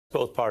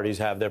Both parties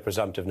have their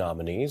presumptive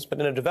nominees, but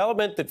in a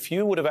development that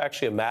few would have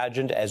actually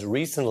imagined as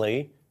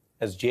recently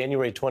as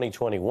January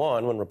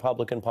 2021, when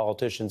Republican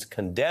politicians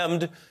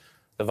condemned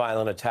the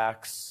violent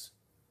attacks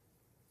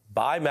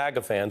by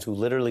MAGA fans who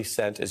literally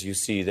sent, as you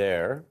see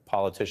there,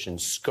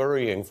 politicians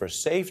scurrying for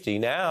safety.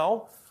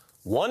 Now,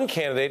 one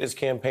candidate is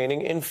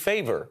campaigning in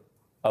favor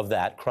of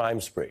that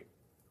crime spree.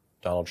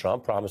 Donald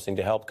Trump promising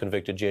to help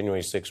convicted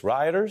January 6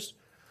 rioters,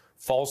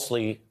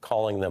 falsely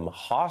calling them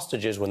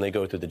hostages when they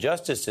go through the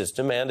justice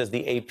system. And as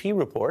the AP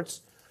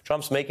reports,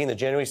 Trump's making the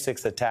January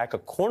 6th attack a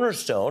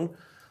cornerstone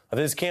of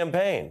his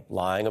campaign,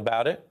 lying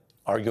about it,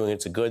 arguing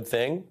it's a good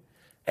thing,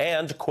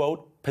 and,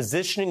 quote,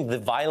 positioning the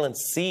violent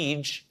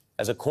siege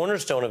as a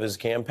cornerstone of his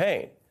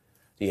campaign.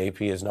 The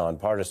AP is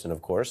nonpartisan,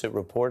 of course. It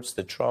reports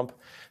that Trump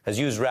has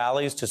used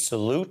rallies to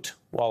salute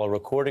while a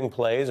recording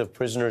plays of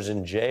prisoners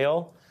in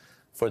jail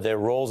for their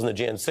roles in the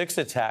Jan 6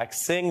 attack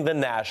sing the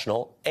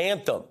national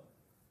anthem.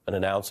 An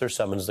announcer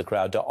summons the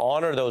crowd to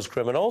honor those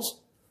criminals,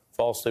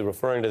 falsely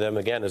referring to them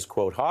again as,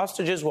 quote,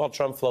 hostages, while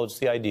Trump floats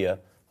the idea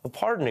of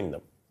pardoning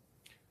them.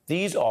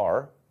 These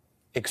are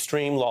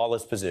extreme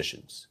lawless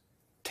positions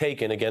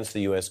taken against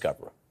the U.S.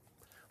 government.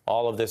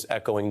 All of this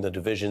echoing the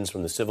divisions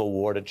from the Civil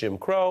War to Jim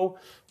Crow,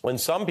 when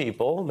some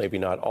people, maybe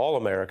not all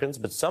Americans,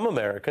 but some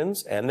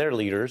Americans and their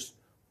leaders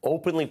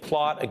openly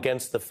plot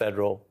against the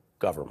federal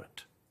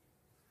government.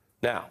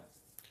 Now,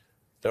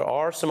 there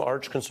are some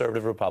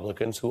arch-conservative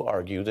Republicans who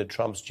argue that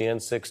Trump's Jan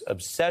 6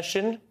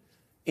 obsession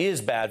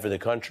is bad for the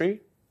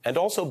country and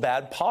also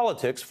bad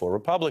politics for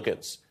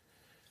Republicans.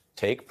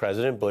 Take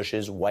President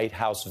Bush's White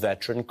House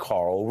veteran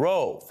Karl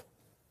Rove.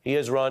 He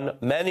has run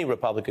many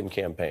Republican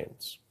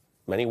campaigns,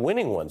 many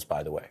winning ones,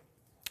 by the way.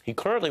 He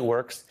currently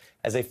works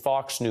as a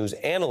Fox News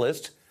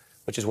analyst,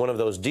 which is one of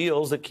those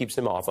deals that keeps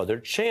him off other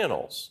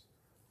channels.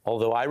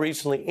 Although I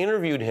recently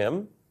interviewed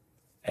him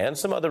and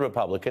some other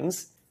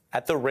Republicans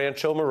at the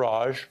Rancho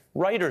Mirage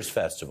Writers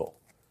Festival.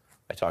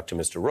 I talked to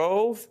Mr.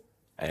 Rove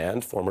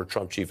and former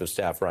Trump Chief of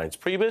Staff Reince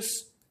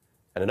Priebus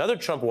and another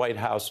Trump White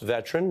House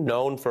veteran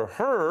known for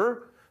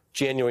her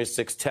January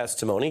 6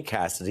 testimony,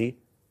 Cassidy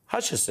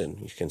Hutchinson.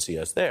 You can see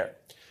us there.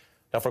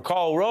 Now, for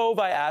Karl Rove,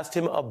 I asked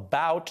him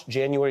about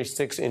January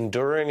 6's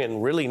enduring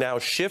and really now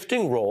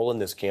shifting role in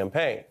this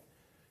campaign.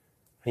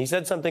 He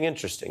said something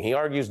interesting. He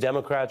argues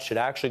Democrats should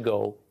actually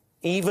go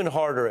even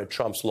harder at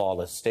Trump's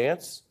lawless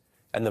stance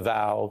and the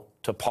vow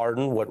to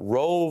pardon what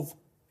Rove,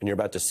 and you're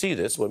about to see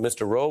this, what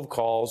Mr. Rove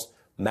calls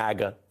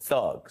MAGA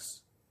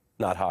thugs,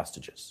 not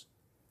hostages.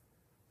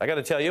 I got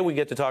to tell you, we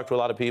get to talk to a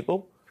lot of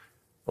people,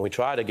 and we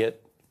try to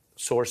get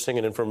sourcing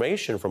and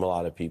information from a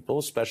lot of people,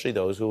 especially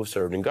those who have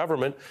served in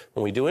government,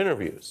 when we do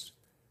interviews.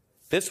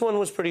 This one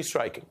was pretty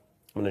striking.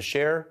 I'm going to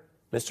share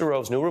Mr.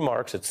 Rove's new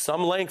remarks at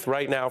some length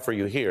right now for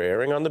you here,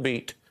 airing on the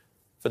beat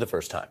for the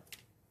first time.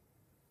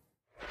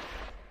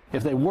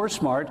 If they were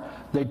smart,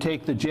 they'd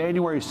take the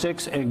January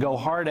 6th and go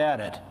hard at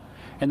it.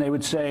 And they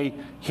would say,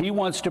 he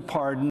wants to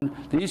pardon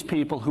these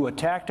people who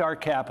attacked our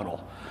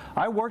Capitol.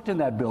 I worked in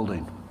that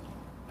building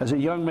as a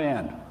young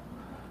man.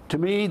 To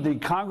me, the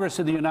Congress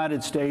of the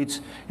United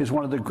States is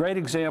one of the great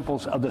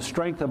examples of the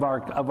strength of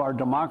our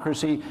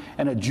democracy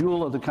and a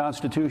jewel of the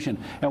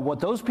Constitution. And what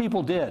those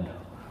people did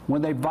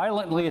when they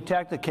violently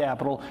attacked the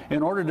Capitol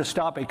in order to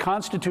stop a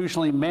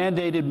constitutionally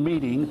mandated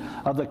meeting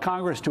of the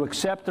Congress to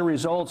accept the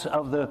results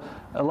of the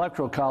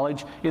Electoral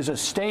College is a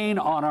stain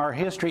on our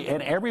history.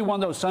 And every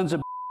one of those sons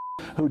of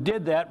who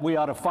did that, we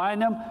ought to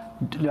find them,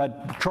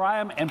 try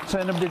them, and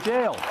send them to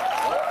jail.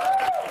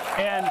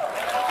 And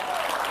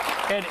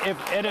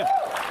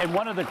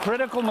one of the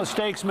critical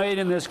mistakes made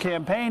in this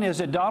campaign is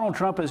that Donald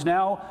Trump has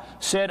now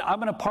said, I'm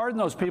going to pardon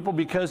those people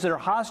because they're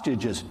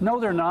hostages. No,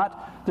 they're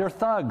not. They're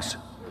thugs.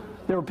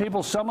 There were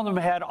people, some of them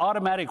had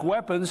automatic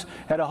weapons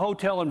at a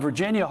hotel in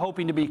Virginia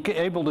hoping to be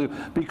able to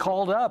be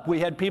called up.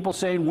 We had people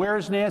saying,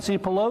 where's Nancy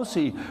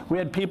Pelosi? We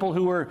had people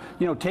who were,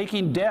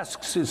 taking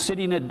desks and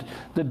sitting at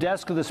the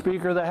desk of the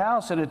Speaker of the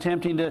House and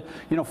attempting to,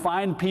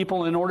 find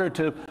people in order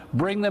to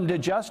bring them to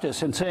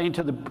justice and saying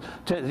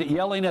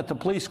yelling at the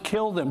police,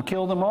 kill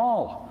them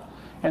all.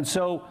 And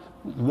so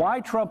why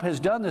Trump has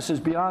done this is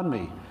beyond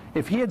me.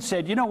 If he had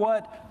said, you know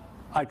what?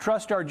 I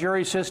trust our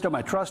jury system.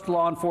 I trust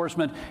law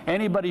enforcement.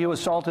 Anybody who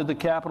assaulted the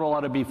Capitol ought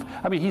to be.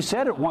 I mean, he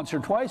said it once or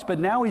twice, but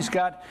now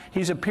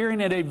he's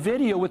appearing in a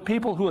video with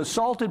people who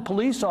assaulted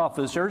police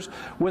officers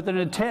with an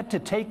intent to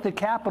take the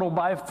Capitol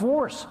by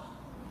force.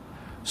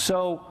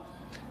 So,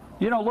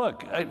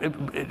 look,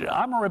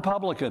 I'm a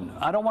Republican.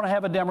 I don't want to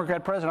have a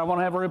Democrat president. I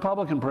want to have a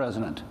Republican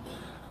president.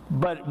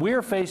 But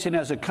we're facing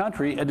as a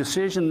country a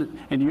decision,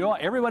 and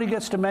everybody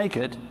gets to make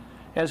it,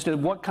 as to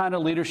what kind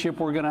of leadership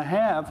we're going to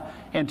have.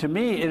 And to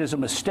me, it is a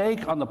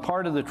mistake on the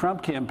part of the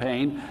Trump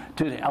campaign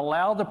to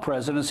allow the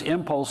president's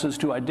impulses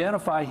to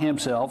identify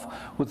himself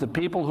with the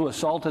people who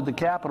assaulted the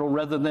Capitol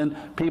rather than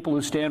people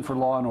who stand for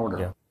law and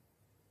order.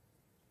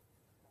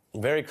 Yeah.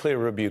 Very clear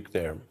rebuke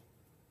there.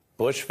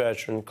 Bush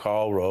veteran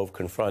Karl Rove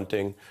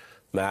confronting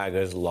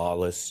MAGA's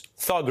lawless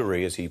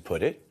thuggery, as he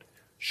put it,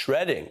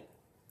 shredding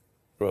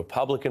the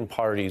Republican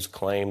Party's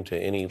claim to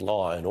any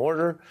law and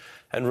order.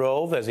 And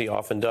Rove, as he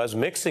often does,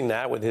 mixing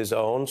that with his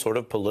own sort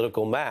of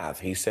political math.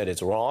 He said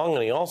it's wrong,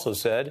 and he also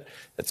said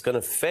it's going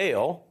to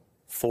fail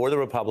for the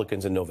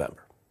Republicans in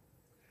November.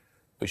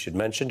 We should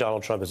mention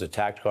Donald Trump has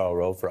attacked Karl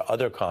Rove for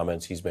other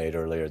comments he's made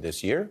earlier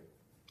this year.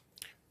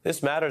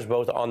 This matters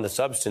both on the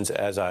substance,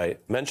 as I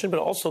mentioned,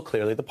 but also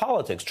clearly the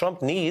politics.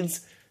 Trump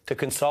needs to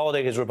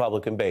consolidate his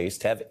Republican base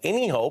to have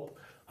any hope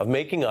of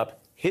making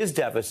up his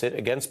deficit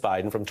against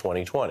Biden from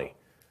 2020. And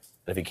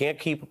if he can't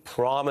keep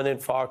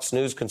prominent Fox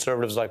News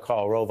conservatives like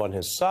Karl Rove on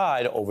his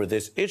side over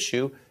this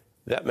issue,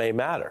 that may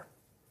matter.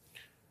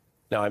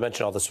 Now, I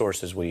mentioned all the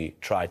sources we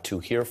try to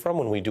hear from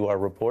when we do our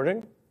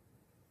reporting.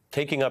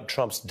 Taking up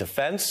Trump's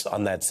defense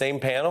on that same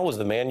panel was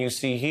the man you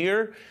see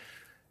here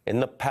in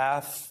the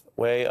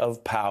pathway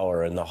of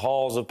power, in the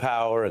halls of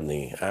power, in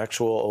the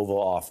actual Oval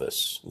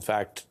Office. In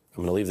fact,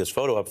 I'm going to leave this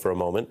photo up for a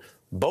moment.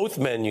 Both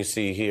men you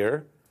see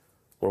here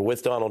were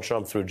with Donald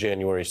Trump through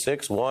January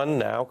 6th. One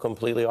now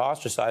completely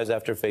ostracized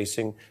after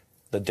facing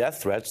the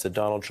death threats that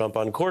Donald Trump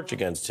uncorked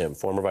against him,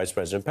 former Vice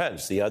President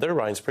Pence. The other,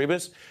 Reince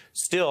Priebus,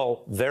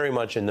 still very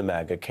much in the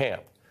MAGA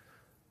camp.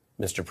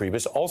 Mr.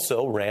 Priebus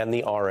also ran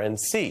the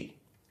RNC.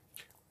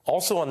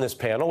 Also on this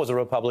panel was a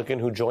Republican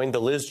who joined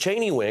the Liz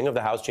Cheney wing of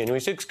the House January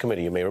 6th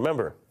committee. You may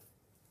remember,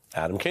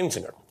 Adam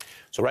Kinzinger.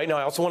 So right now,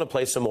 I also want to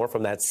play some more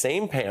from that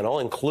same panel,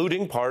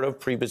 including part of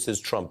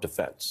Priebus's Trump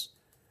defense.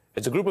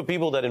 It's a group of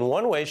people that in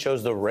one way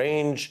shows the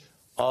range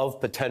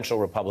of potential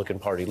Republican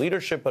Party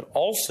leadership, but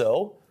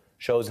also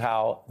shows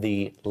how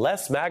the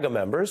less MAGA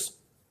members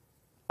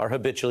are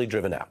habitually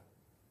driven out.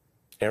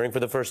 Airing for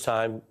the first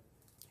time,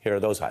 here are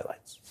those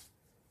highlights.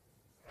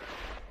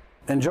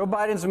 And Joe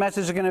Biden's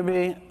message is going to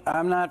be,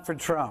 I'm not for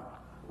Trump.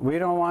 We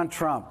don't want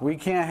Trump. We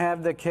can't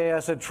have the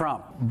chaos of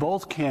Trump.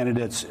 Both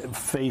candidates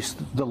faced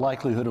the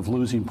likelihood of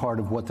losing part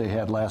of what they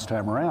had last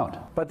time around.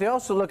 But they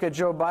also look at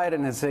Joe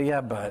Biden and say, yeah,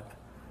 but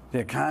the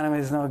economy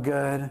is no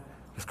good.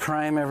 There's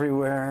crime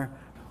everywhere.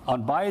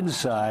 On Biden's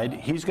side,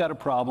 he's got a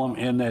problem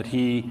in that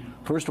he,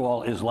 first of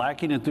all, is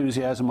lacking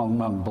enthusiasm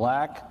among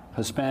black,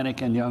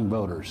 Hispanic, and young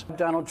voters.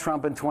 Donald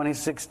Trump in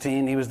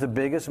 2016, he was the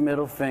biggest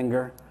middle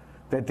finger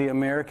that the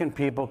American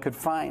people could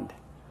find,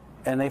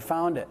 and they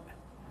found it.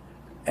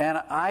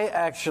 And I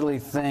actually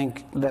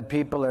think that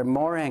people are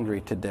more angry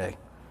today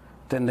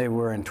than they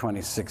were in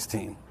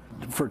 2016.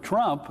 For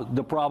Trump,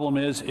 the problem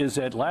is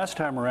that last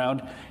time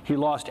around, he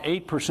lost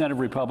 8% of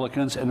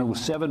Republicans, and it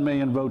was 7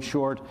 million votes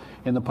short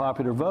in the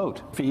popular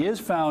vote. If he is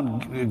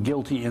found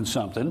guilty in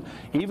something,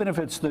 even if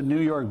it's the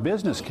New York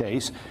business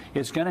case,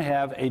 it's going to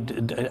have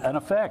an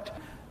effect.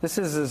 This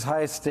is as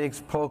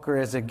high-stakes poker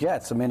as it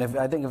gets. I mean,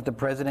 I think if the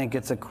president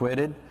gets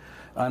acquitted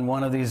on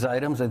one of these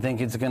items, I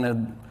think it's going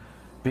to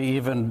be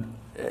even,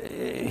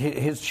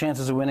 his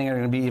chances of winning are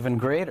going to be even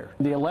greater.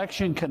 The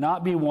election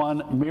cannot be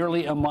won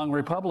merely among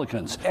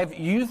Republicans. If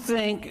you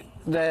think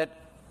that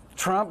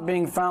Trump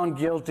being found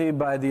guilty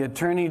by the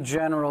Attorney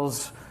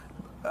General's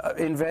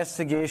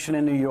investigation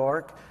in New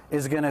York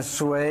is going to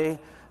sway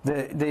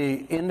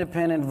the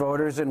independent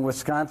voters in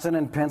Wisconsin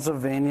and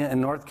Pennsylvania and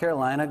North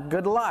Carolina,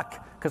 good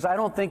luck, because I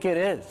don't think it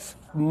is.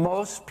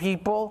 Most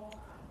people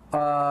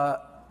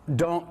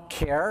don't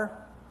care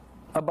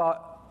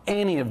about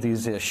any of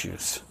these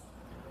issues.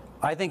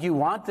 I think you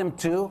want them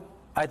to.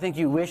 I think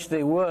you wish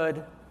they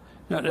would.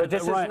 No, but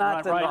this is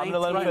not the I'm going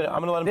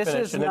to let him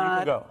finish, and then you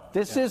can go.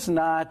 This is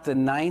not the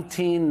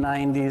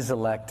 1990s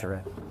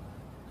electorate.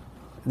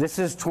 This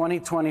is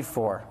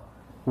 2024,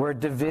 where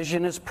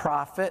division is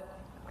profit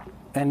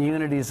and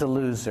unity is a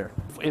loser.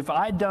 If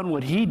I'd done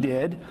what he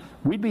did,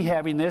 we'd be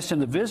having this in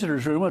the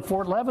visitors' room at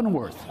Fort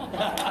Leavenworth.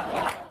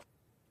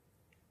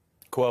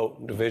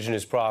 Quote, division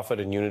is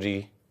profit and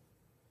unity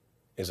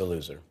is a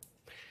loser.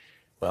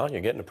 Well,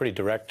 you're getting a pretty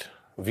direct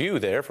view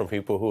there from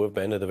people who have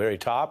been to the very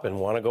top and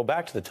want to go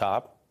back to the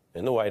top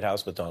in the White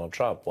House with Donald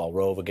Trump, while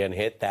Rove again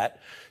hit that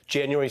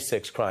January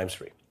 6th crime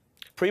spree.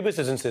 Priebus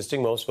is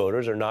insisting most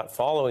voters are not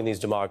following these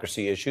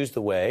democracy issues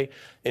the way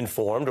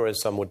informed, or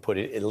as some would put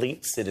it,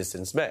 elite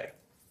citizens may.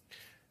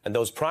 And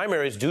those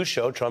primaries do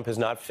show Trump has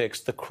not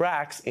fixed the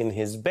cracks in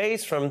his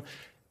base from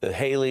the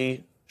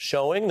Haley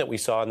showing that we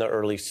saw in the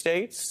early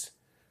states.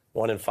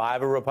 1 in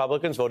 5 of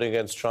Republicans voting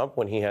against Trump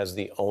when he has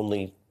the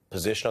only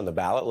position on the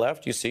ballot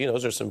left. You see,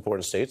 those are some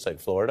important states like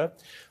Florida.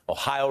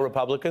 Ohio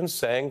Republicans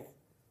saying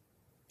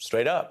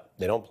straight up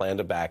they don't plan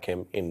to back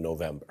him in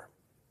November.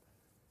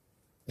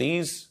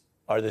 These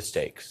are the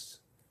stakes.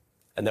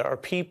 And there are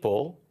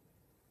people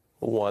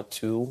who want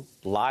to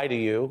lie to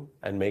you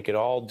and make it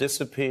all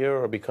disappear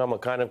or become a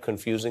kind of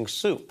confusing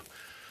soup.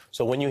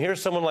 So when you hear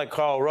someone like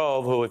Karl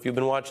Rove, who, if you've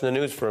been watching the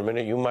news for a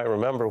minute, you might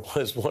remember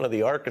was one of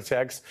the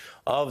architects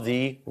of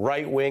the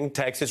right-wing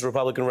Texas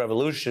Republican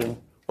Revolution,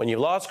 when you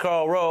lost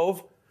Karl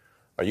Rove,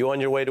 are you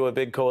on your way to a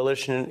big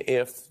coalition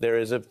if there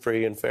is a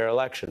free and fair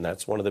election?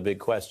 That's one of the big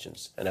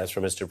questions. And as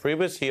for Mr.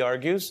 Priebus, he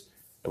argues,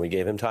 and we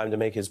gave him time to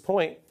make his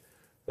point,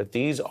 that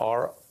these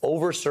are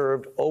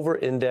overserved,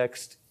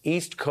 over-indexed,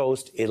 East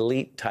Coast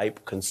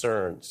elite-type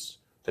concerns.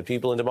 that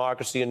people in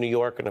democracy in New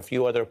York and a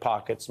few other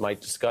pockets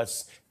might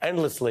discuss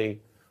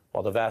endlessly,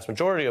 while the vast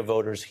majority of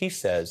voters, he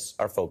says,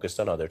 are focused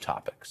on other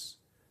topics.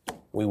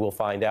 We will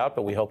find out,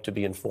 but we hope to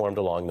be informed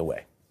along the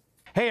way.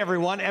 Hey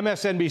everyone,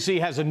 MSNBC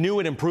has a new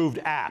and improved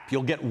app.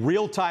 You'll get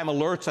real-time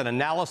alerts and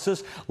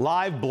analysis,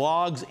 live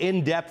blogs,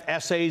 in-depth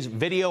essays,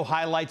 video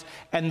highlights,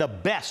 and the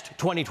best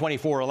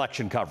 2024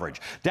 election coverage.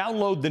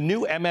 Download the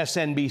new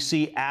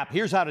MSNBC app.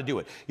 Here's how to do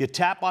it. You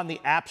tap on the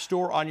App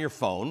Store on your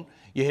phone.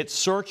 You hit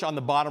search on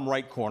the bottom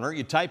right corner.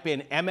 You type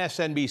in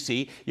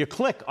MSNBC. You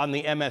click on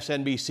the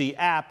MSNBC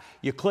app.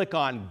 You click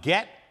on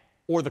Get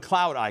or the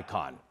cloud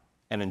icon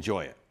and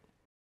enjoy it.